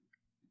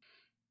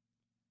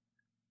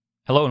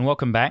Hello and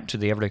welcome back to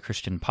the Everyday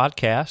Christian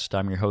Podcast.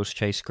 I'm your host,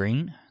 Chase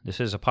Green. This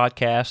is a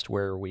podcast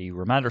where we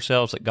remind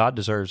ourselves that God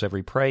deserves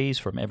every praise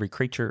from every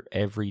creature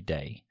every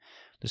day.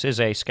 This is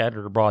a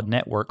Scattered Abroad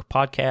Network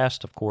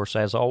podcast. Of course,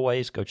 as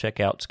always, go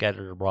check out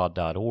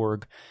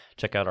scatteredabroad.org.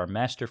 Check out our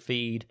master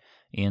feed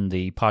in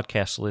the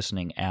podcast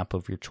listening app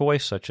of your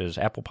choice, such as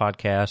Apple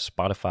Podcasts,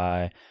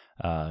 Spotify,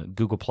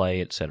 Google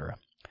Play, etc.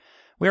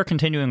 We are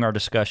continuing our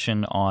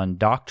discussion on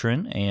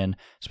doctrine, and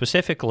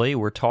specifically,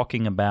 we're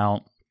talking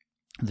about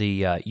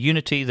the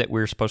unity that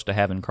we're supposed to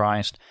have in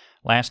Christ.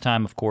 Last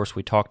time, of course,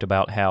 we talked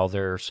about how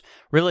there's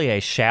really a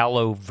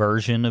shallow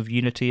version of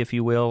unity, if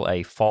you will,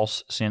 a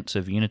false sense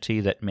of unity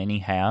that many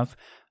have.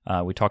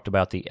 We talked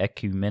about the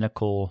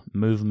ecumenical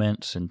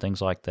movements and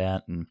things like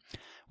that, and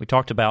we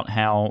talked about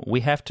how we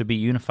have to be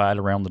unified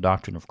around the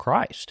doctrine of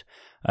Christ.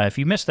 If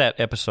you missed that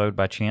episode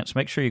by chance,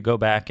 make sure you go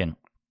back and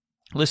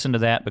listen to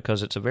that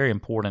because it's a very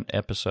important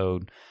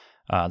episode.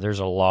 There's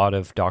a lot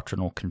of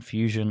doctrinal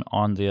confusion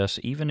on this,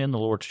 even in the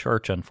Lord's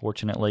Church,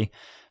 unfortunately.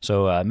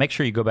 So make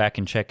sure you go back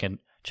and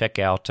check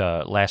out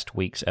last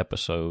week's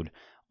episode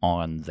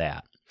on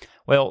that.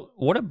 Well,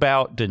 what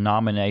about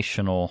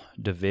denominational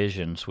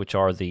divisions, which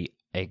are the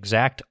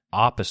exact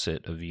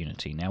opposite of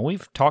unity? Now,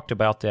 we've talked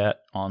about that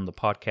on the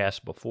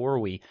podcast before.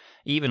 We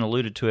even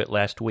alluded to it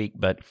last week,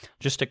 but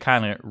just to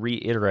kind of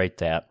reiterate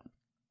that,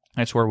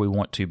 that's where we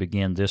want to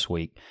begin this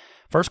week.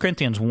 1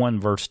 Corinthians 1,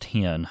 verse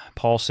 10,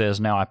 Paul says,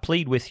 "Now I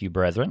plead with you,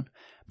 brethren,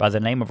 by the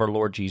name of our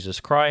Lord Jesus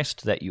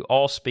Christ, that you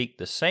all speak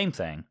the same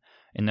thing,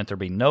 and that there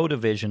be no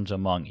divisions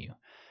among you."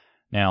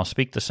 Now,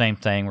 speak the same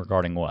thing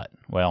regarding what?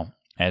 Well,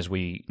 as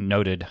we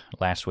noted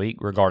last week,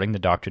 regarding the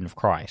doctrine of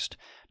Christ.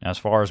 Now, as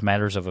far as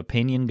matters of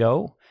opinion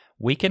go,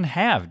 we can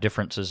have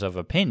differences of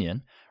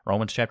opinion.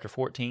 Romans chapter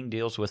 14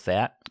 deals with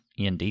that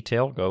in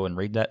detail. Go and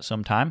read that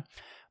sometime.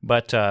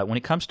 But when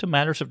it comes to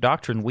matters of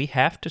doctrine, we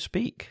have to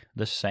speak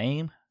the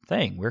same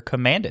thing. We're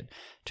commanded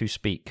to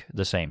speak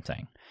the same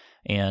thing.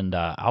 And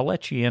I'll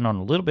let you in on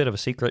a little bit of a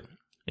secret.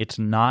 It's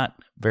not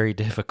very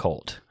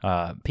difficult.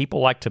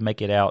 People like to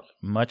make it out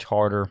much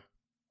harder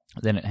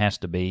than it has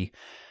to be,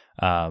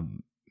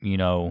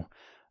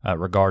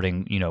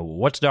 regarding,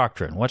 what's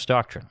doctrine? What's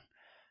doctrine?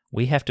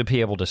 We have to be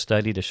able to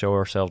study to show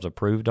ourselves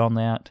approved on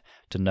that,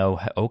 to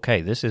know,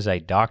 okay, this is a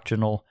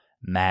doctrinal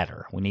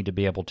matter. We need to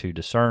be able to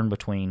discern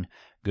between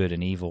good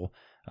and evil.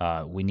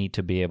 We need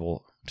to be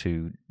able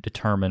to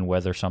determine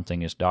whether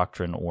something is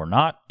doctrine or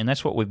not, and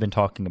that's what we've been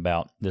talking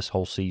about this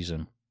whole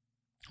season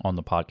on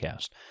the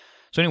podcast.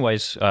 So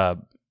anyways,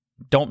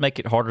 don't make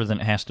it harder than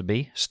it has to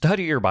be.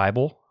 Study your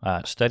Bible,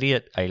 study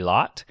it a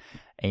lot,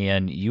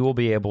 and you will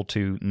be able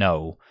to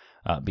know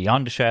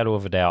beyond a shadow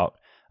of a doubt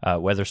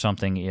whether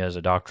something is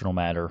a doctrinal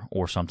matter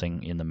or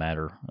something in the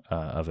matter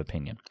of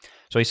opinion.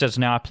 So he says,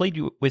 "Now I plead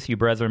with you,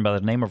 brethren, by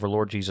the name of our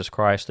Lord Jesus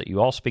Christ, that you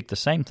all speak the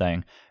same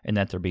thing, and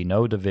that there be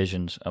no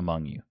divisions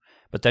among you,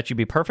 but that you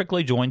be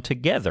perfectly joined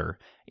together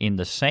in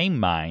the same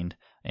mind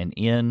and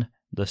in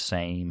the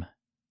same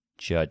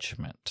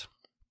judgment."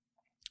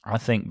 I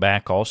think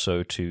back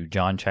also to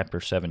John chapter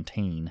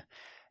 17,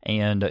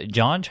 and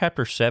John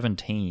chapter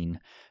 17,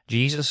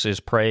 Jesus is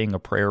praying a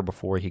prayer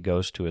before he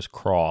goes to his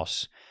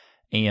cross,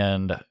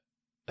 and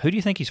who do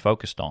you think he's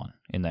focused on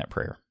in that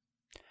prayer?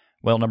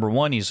 Well, number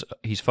one, he's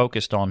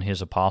focused on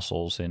his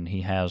apostles, and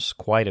he has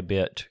quite a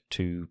bit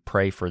to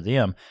pray for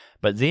them,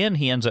 but then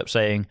he ends up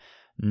saying,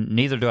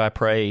 "Neither do I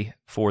pray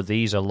for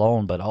these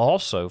alone, but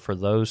also for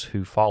those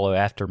who follow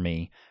after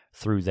me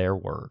through their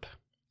word."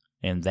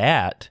 And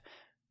that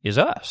is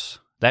us.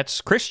 That's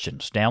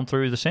Christians down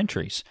through the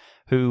centuries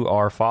who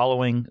are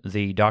following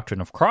the doctrine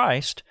of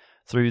Christ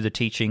through the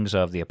teachings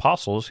of the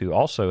apostles, who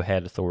also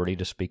had authority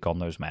to speak on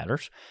those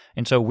matters.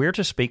 And so we're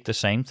to speak the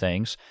same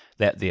things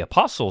that the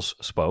apostles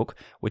spoke,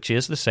 which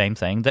is the same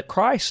thing that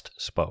Christ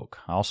spoke.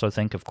 I also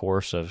think, of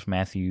course, of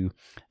Matthew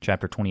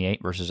chapter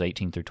 28, verses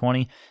 18 through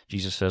 20.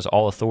 Jesus says,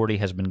 "All authority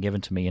has been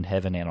given to me in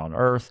heaven and on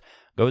earth.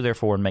 Go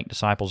therefore and make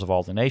disciples of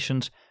all the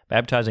nations,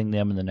 baptizing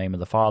them in the name of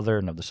the Father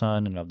and of the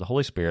Son and of the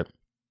Holy Spirit."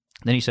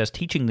 Then he says,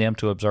 "Teaching them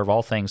to observe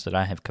all things that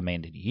I have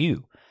commanded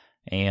you.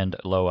 And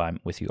lo, I'm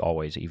with you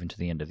always, even to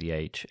the end of the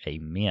age.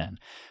 Amen."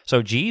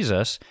 So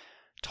Jesus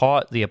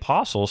taught the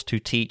apostles to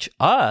teach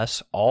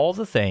us all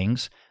the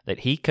things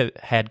that he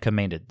had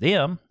commanded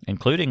them,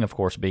 including, of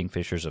course, being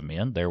fishers of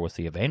men, there with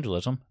the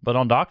evangelism, but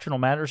on doctrinal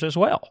matters as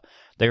well.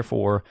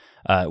 Therefore,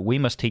 we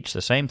must teach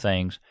the same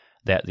things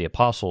that the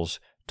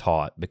apostles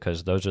taught,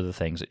 because those are the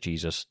things that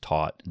Jesus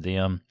taught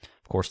them.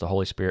 Of course, the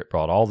Holy Spirit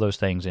brought all those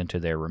things into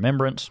their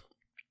remembrance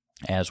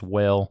as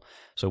well.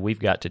 So we've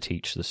got to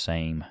teach the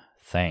same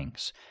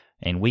things.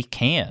 And we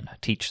can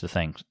teach the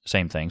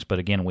same things, but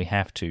again, we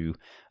have to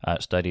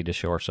study to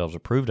show ourselves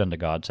approved unto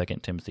God,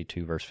 2 Timothy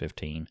 2, verse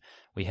 15.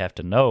 We have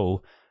to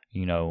know,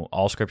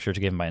 all Scripture is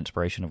given by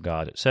inspiration of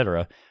God,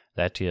 etc.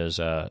 That is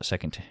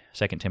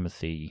 2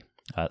 Timothy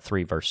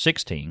 3, verse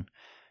 16.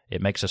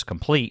 It makes us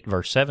complete,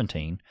 verse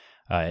 17.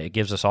 It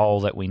gives us all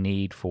that we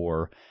need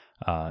for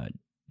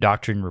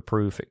doctrine,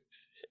 reproof,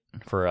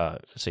 for,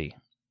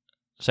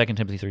 2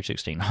 Timothy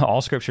 3:16.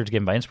 All Scripture is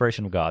given by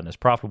inspiration of God and is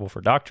profitable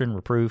for doctrine,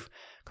 reproof,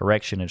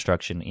 correction,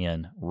 instruction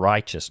in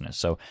righteousness.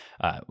 So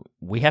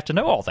we have to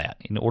know all that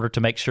in order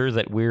to make sure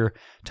that we're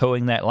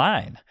towing that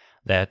line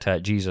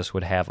that Jesus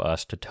would have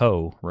us to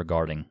tow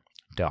regarding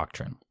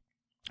doctrine.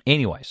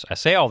 Anyways, I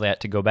say all that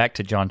to go back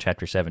to John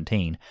chapter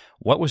 17.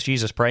 What was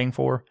Jesus praying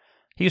for?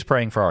 He was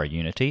praying for our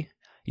unity.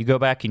 You go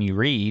back and you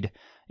read,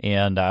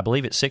 and I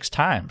believe it's 6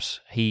 times,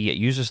 he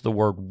uses the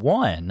word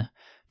one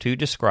to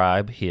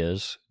describe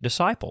his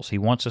disciples. He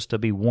wants us to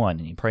be one,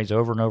 and he prays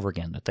over and over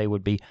again that they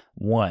would be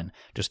one,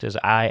 just as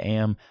I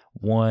am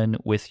one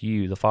with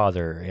you, the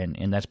Father.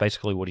 And that's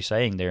basically what he's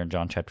saying there in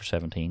John chapter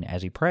 17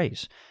 as he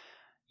prays.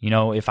 You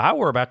know, if I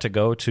were about to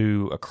go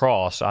to a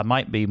cross, I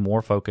might be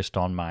more focused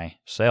on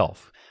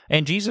myself.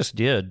 And Jesus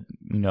did,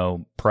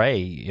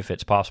 pray, if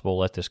it's possible,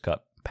 let this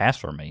cup pass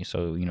from me.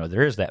 So,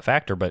 there is that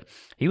factor, but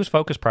he was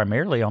focused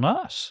primarily on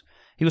us.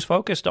 He was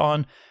focused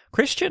on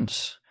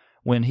Christians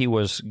when he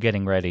was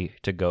getting ready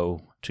to go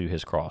to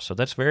his cross. So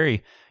that's a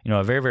very,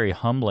 very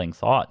humbling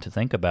thought to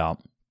think about,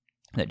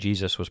 that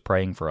Jesus was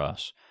praying for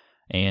us.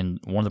 And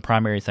one of the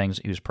primary things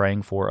he was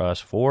praying for us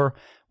for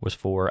was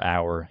for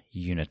our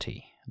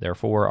unity.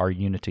 Therefore, our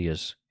unity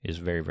is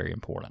very, very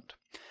important.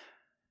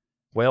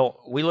 Well,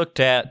 we looked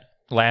at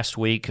last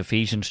week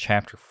Ephesians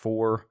chapter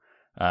 4.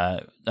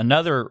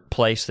 Another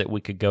place that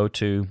we could go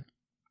to,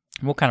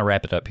 we'll kind of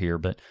wrap it up here,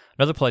 but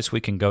another place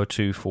we can go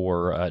to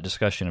for a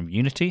discussion of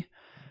unity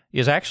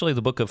is actually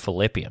the book of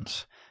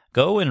Philippians.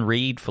 Go and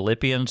read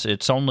Philippians.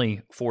 It's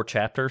only 4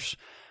 chapters,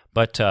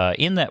 but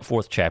in that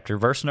 4th chapter,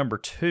 verse number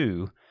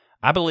 2,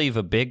 I believe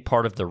a big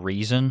part of the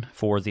reason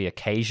for the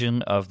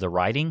occasion of the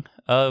writing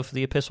of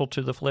the epistle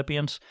to the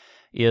Philippians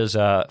is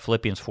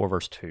Philippians 4,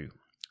 verse 2.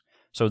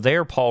 So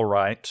there Paul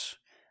writes,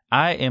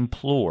 I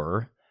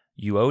implore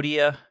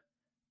Euodia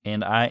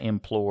and I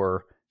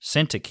implore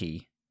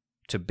Syntyche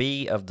to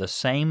be of the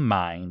same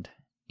mind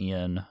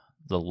in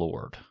the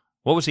Lord.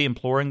 What was he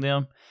imploring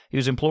them? He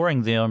was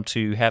imploring them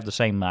to have the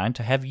same mind,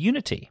 to have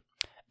unity.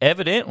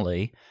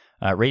 Evidently,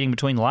 reading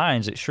between the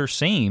lines, it sure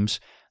seems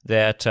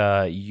that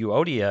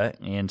Euodia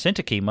and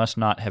Syntyche must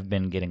not have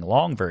been getting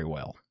along very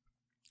well.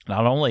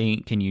 Not only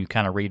can you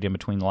kind of read in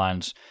between the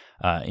lines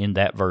in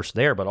that verse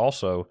there, but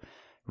also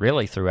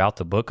really throughout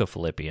the book of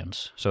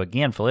Philippians. So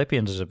again,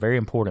 Philippians is a very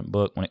important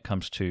book when it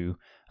comes to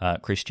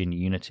Christian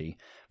unity.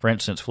 For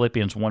instance,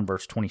 Philippians 1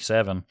 verse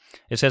 27,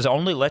 it says,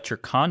 only let your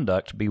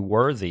conduct be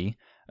worthy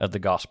of the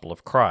gospel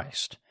of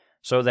Christ,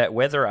 so that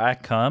whether I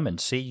come and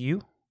see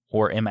you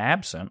or am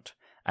absent,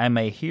 I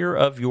may hear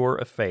of your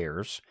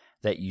affairs,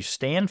 that you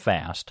stand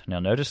fast, now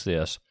notice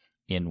this,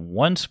 in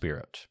one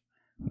spirit,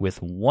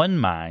 with one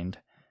mind,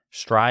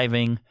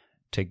 striving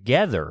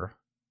together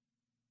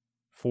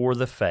for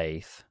the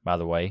faith, by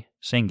the way,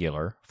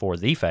 singular, for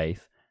the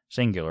faith,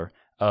 singular,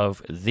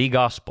 of the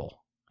gospel,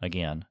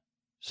 again,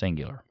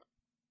 singular.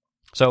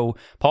 So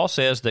Paul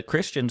says that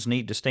Christians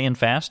need to stand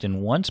fast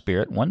in one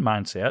spirit, one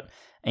mindset,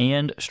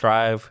 and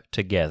strive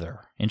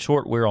together. In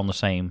short, we're on the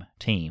same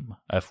team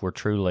if we're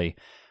truly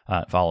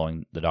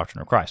following the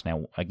doctrine of Christ.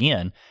 Now,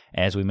 again,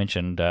 as we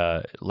mentioned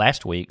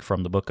last week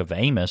from the book of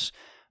Amos,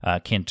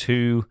 can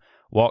two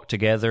walk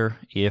together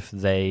if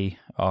they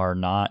are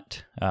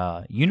not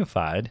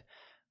unified?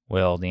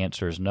 Well, the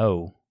answer is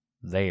no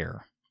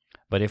there.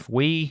 But if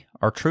we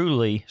are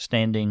truly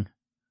standing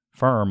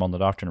firm on the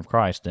doctrine of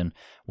Christ, then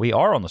we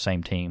are on the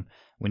same team.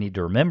 We need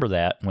to remember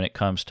that when it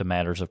comes to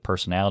matters of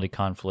personality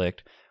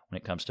conflict, when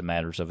it comes to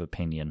matters of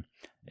opinion,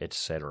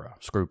 etc.,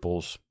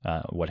 scruples,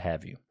 what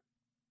have you.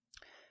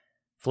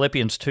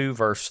 Philippians 2,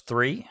 verse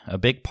 3, a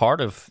big part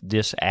of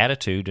this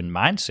attitude and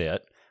mindset,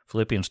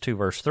 Philippians 2,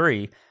 verse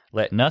 3,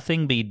 let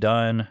nothing be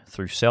done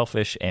through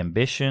selfish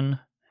ambition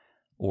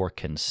or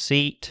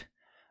conceit.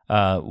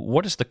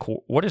 What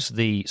is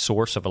the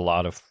source of a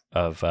lot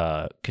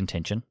of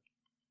contention?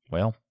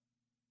 Well,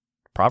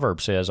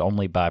 Proverbs says,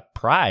 only by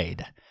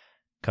pride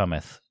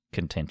cometh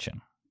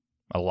contention.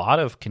 A lot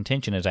of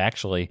contention is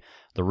actually,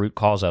 the root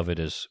cause of it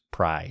is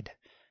pride.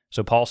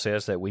 So Paul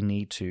says that we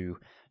need to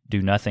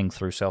do nothing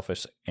through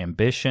selfish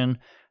ambition,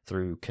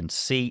 through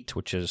conceit,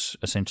 which is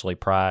essentially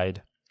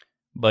pride,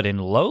 but in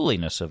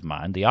lowliness of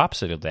mind, the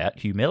opposite of that,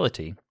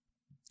 humility.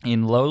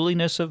 In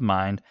lowliness of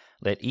mind,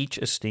 let each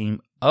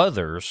esteem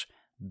others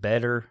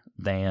better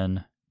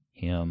than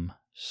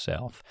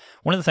himself.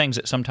 One of the things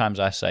that sometimes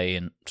I say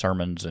in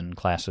sermons and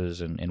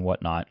classes and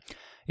whatnot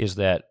is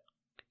that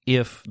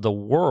if the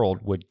world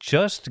would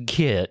just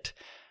get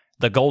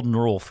the golden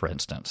rule, for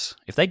instance,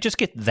 if they just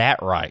get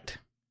that right,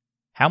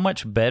 how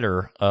much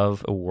better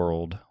of a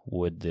world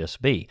would this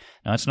be?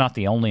 Now, it's not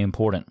the only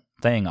important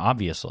thing,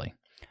 obviously,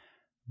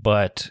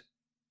 but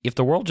if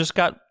the world just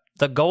got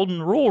the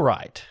golden rule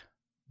right,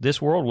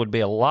 this world would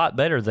be a lot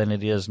better than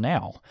it is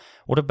now.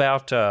 What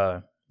about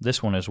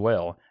this one as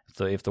well?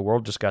 If the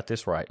world just got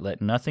this right,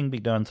 let nothing be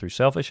done through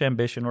selfish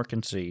ambition or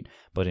conceit,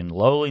 but in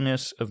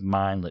lowliness of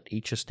mind let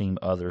each esteem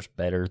others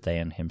better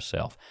than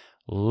himself.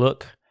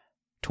 Look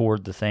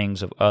toward the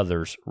things of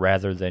others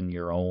rather than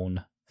your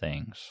own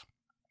things.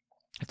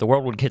 If the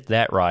world would get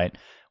that right,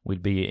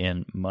 we'd be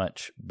in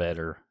much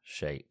better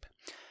shape.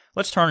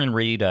 Let's turn and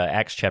read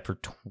Acts chapter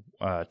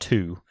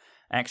 2.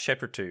 Acts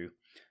chapter 2.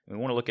 We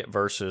want to look at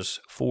verses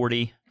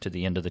 40 to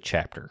the end of the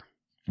chapter.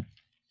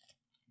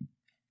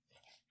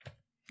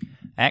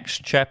 Acts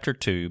chapter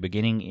 2,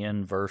 beginning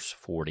in verse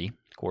 40.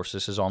 Of course,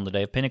 this is on the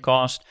day of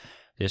Pentecost.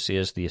 This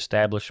is the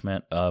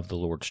establishment of the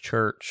Lord's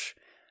church,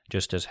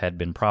 just as had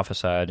been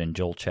prophesied in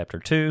Joel chapter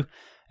 2,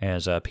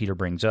 as Peter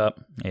brings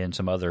up, and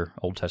some other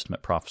Old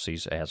Testament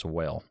prophecies as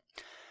well.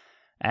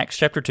 Acts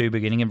chapter 2,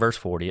 beginning in verse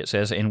 40, it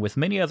says, "And with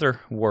many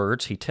other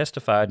words he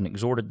testified and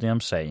exhorted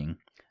them, saying,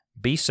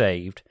 Be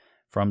saved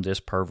from this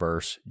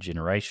perverse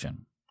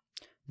generation.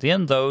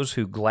 Then those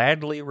who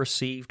gladly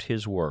received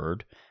his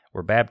word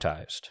were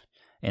baptized.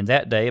 And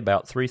that day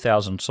about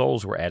 3,000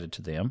 souls were added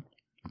to them."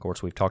 Of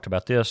course, we've talked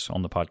about this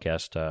on the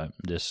podcast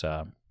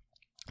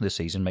this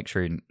season. Make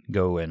sure you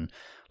go and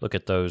look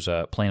at those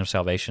Plan of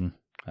Salvation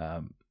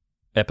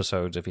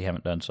episodes if you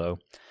haven't done so.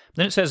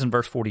 Then it says in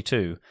verse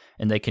 42,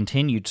 "And they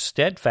continued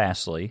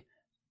steadfastly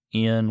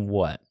in"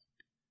 what?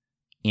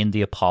 "In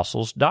the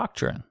apostles'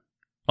 doctrine."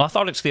 Well, I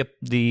thought it's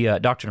the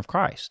doctrine of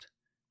Christ.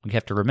 We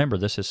have to remember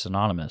this is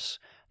synonymous.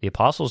 The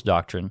apostles'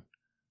 doctrine,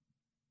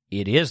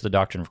 it is the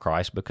doctrine of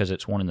Christ because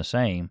it's one and the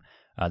same.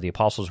 The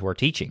apostles were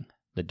teaching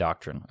the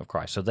doctrine of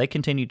Christ. So they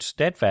continued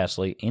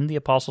steadfastly in the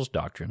apostles'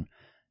 doctrine.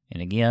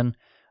 And again,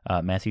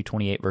 Matthew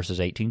 28,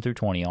 verses 18 through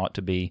 20 ought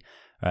to be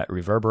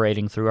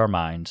reverberating through our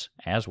minds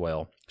as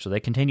well. So they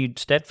continued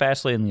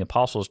steadfastly in the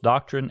apostles'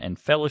 doctrine and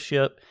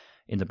fellowship,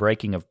 in the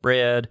breaking of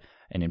bread,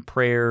 and in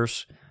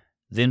prayers.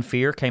 Then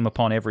fear came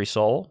upon every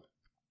soul,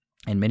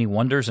 and many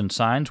wonders and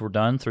signs were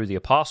done through the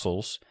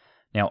apostles.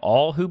 Now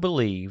all who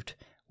believed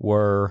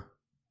were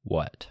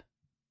what?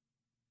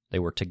 They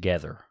were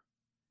together,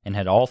 and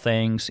had all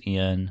things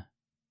in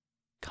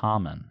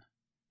common,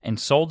 and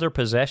sold their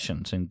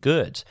possessions and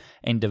goods,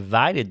 and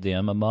divided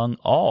them among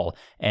all,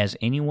 as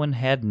anyone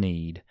had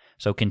need.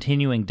 So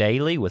continuing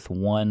daily with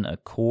one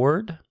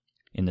accord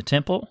in the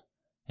temple,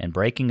 and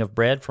breaking of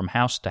bread from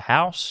house to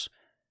house,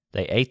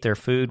 they ate their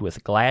food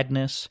with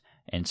gladness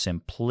and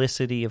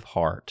simplicity of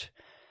heart.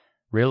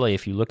 Really,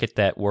 if you look at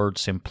that word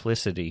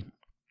simplicity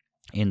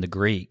in the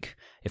Greek,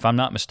 if I'm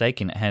not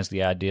mistaken, it has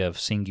the idea of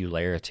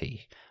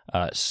singularity,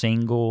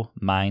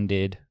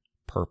 single-minded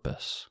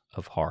purpose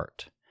of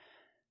heart.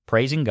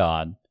 Praising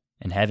God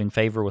and having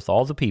favor with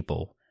all the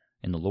people,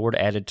 and the Lord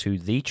added to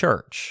the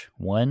church,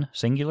 one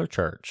singular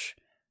church,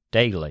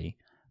 daily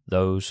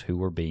those who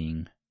were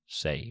being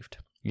saved.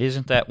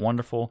 Isn't that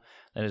wonderful?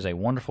 That is a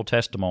wonderful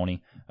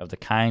testimony of the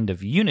kind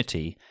of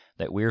unity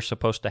that we're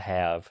supposed to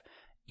have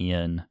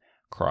in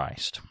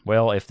Christ.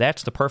 Well, if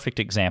that's the perfect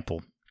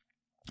example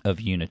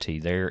of unity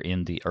there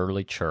in the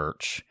early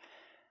church,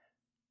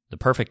 the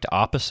perfect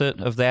opposite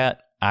of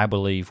that, I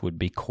believe, would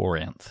be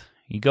Corinth.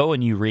 You go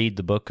and you read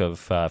the book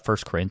of 1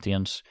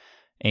 Corinthians,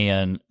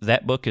 and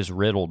that book is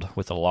riddled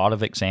with a lot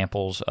of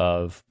examples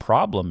of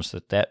problems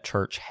that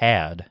church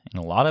had,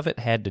 and a lot of it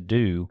had to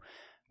do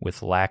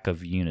with lack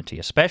of unity,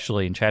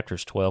 especially in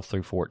chapters 12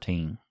 through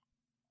 14.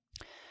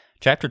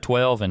 Chapter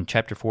 12 and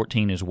chapter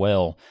 14 as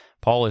well,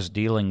 Paul is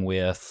dealing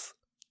with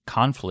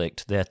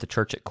conflict that the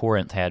church at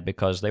Corinth had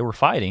because they were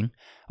fighting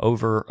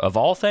over, of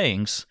all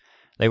things,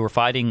 they were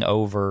fighting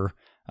over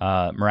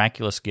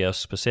miraculous gifts,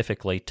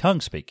 specifically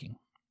tongue-speaking.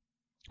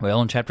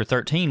 Well, in chapter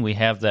 13, we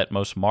have that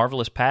most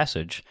marvelous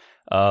passage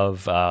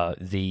of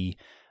the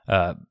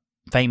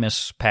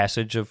famous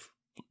passage of,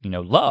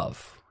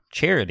 love,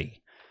 charity.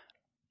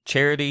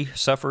 Charity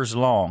suffers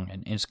long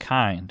and is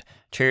kind.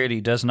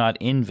 Charity does not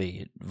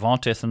envy. It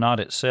vaunteth not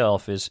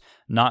itself, is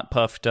not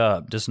puffed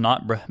up, does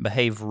not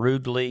behave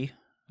rudely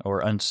or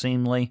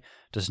unseemly,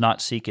 does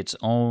not seek its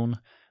own,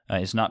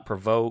 is not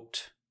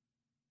provoked,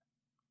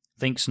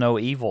 thinks no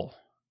evil,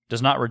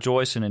 does not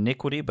rejoice in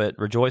iniquity, but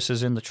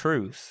rejoices in the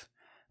truth,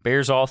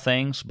 bears all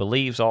things,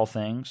 believes all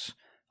things,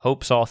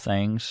 hopes all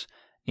things,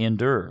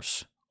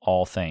 endures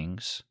all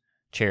things.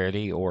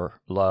 Charity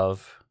or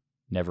love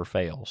never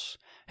fails.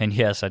 And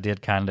yes, I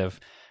did kind of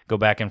go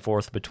back and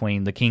forth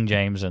between the King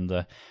James and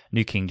the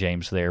New King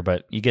James there,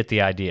 but you get the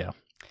idea.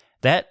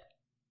 That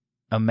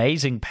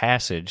amazing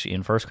passage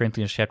in 1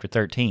 Corinthians chapter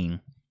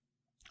 13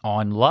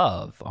 on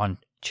love, on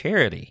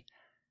charity,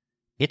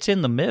 it's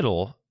in the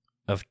middle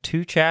of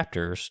two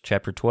chapters,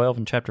 chapter 12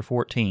 and chapter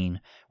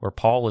 14, where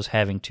Paul is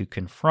having to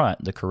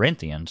confront the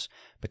Corinthians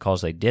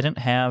because they didn't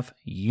have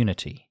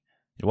unity.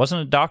 It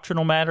wasn't a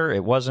doctrinal matter,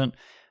 it wasn't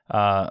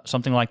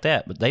something like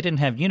that, but they didn't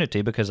have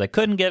unity because they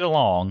couldn't get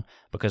along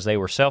because they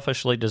were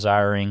selfishly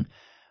desiring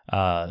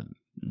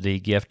the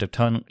gift of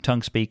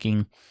tongue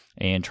speaking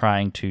and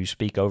trying to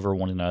speak over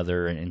one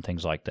another and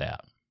things like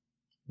that.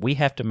 We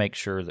have to make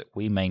sure that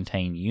we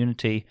maintain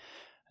unity,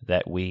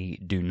 that we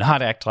do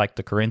not act like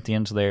the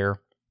Corinthians there,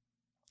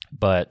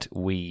 but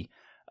we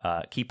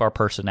keep our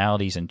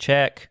personalities in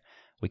check,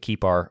 we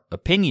keep our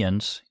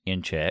opinions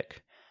in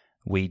check,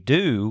 we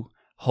do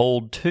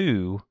hold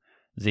to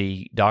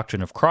the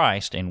doctrine of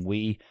Christ, and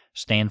we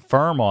stand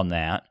firm on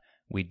that.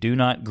 We do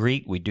not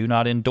greet, we do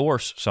not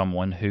endorse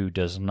someone who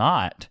does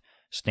not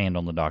stand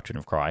on the doctrine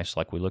of Christ,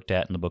 like we looked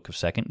at in the book of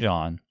 2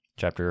 John,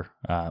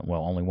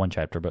 only one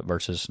chapter, but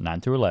verses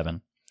 9 through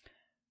 11.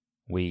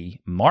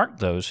 We mark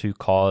those who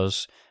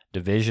cause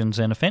divisions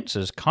and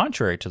offenses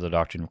contrary to the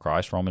doctrine of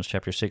Christ, Romans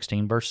chapter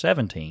 16, verse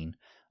 17.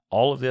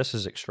 All of this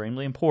is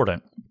extremely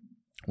important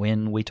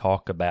when we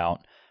talk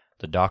about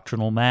the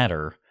doctrinal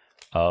matter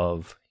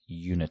of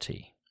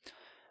unity.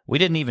 We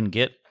didn't even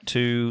get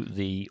to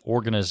the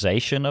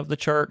organization of the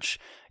church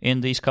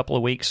in these couple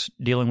of weeks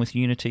dealing with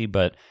unity,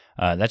 but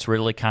that's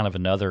really kind of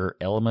another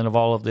element of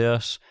all of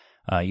this.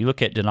 You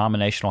look at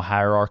denominational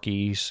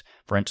hierarchies,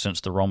 for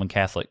instance, the Roman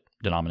Catholic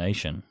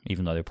denomination,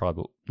 even though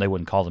they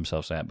wouldn't call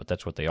themselves that, but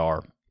that's what they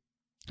are.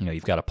 You know,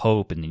 you've got a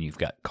pope, and then you've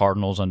got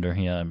cardinals under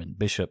him, and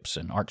bishops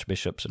and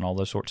archbishops and all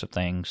those sorts of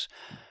things.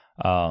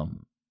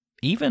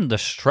 Even the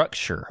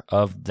structure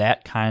of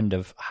that kind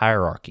of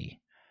hierarchy,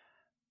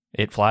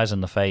 it flies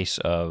in the face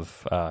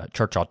of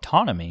church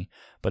autonomy,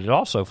 but it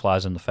also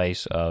flies in the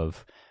face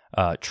of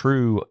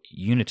true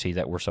unity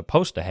that we're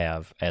supposed to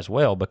have as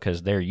well,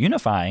 because they're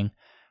unifying,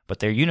 but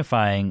they're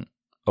unifying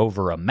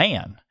over a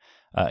man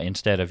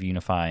instead of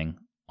unifying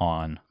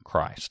on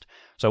Christ.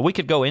 So we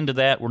could go into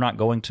that. We're not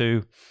going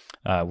to.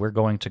 We're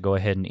going to go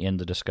ahead and end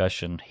the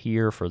discussion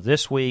here for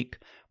this week,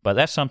 but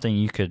that's something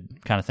you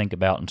could kind of think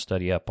about and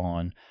study up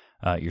on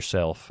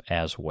yourself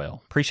as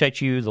well.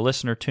 Appreciate you, the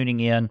listener, tuning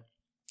in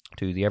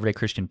to the Everyday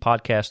Christian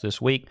Podcast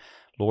this week.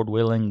 Lord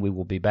willing, we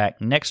will be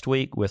back next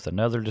week with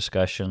another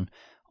discussion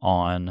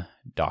on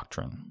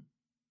doctrine.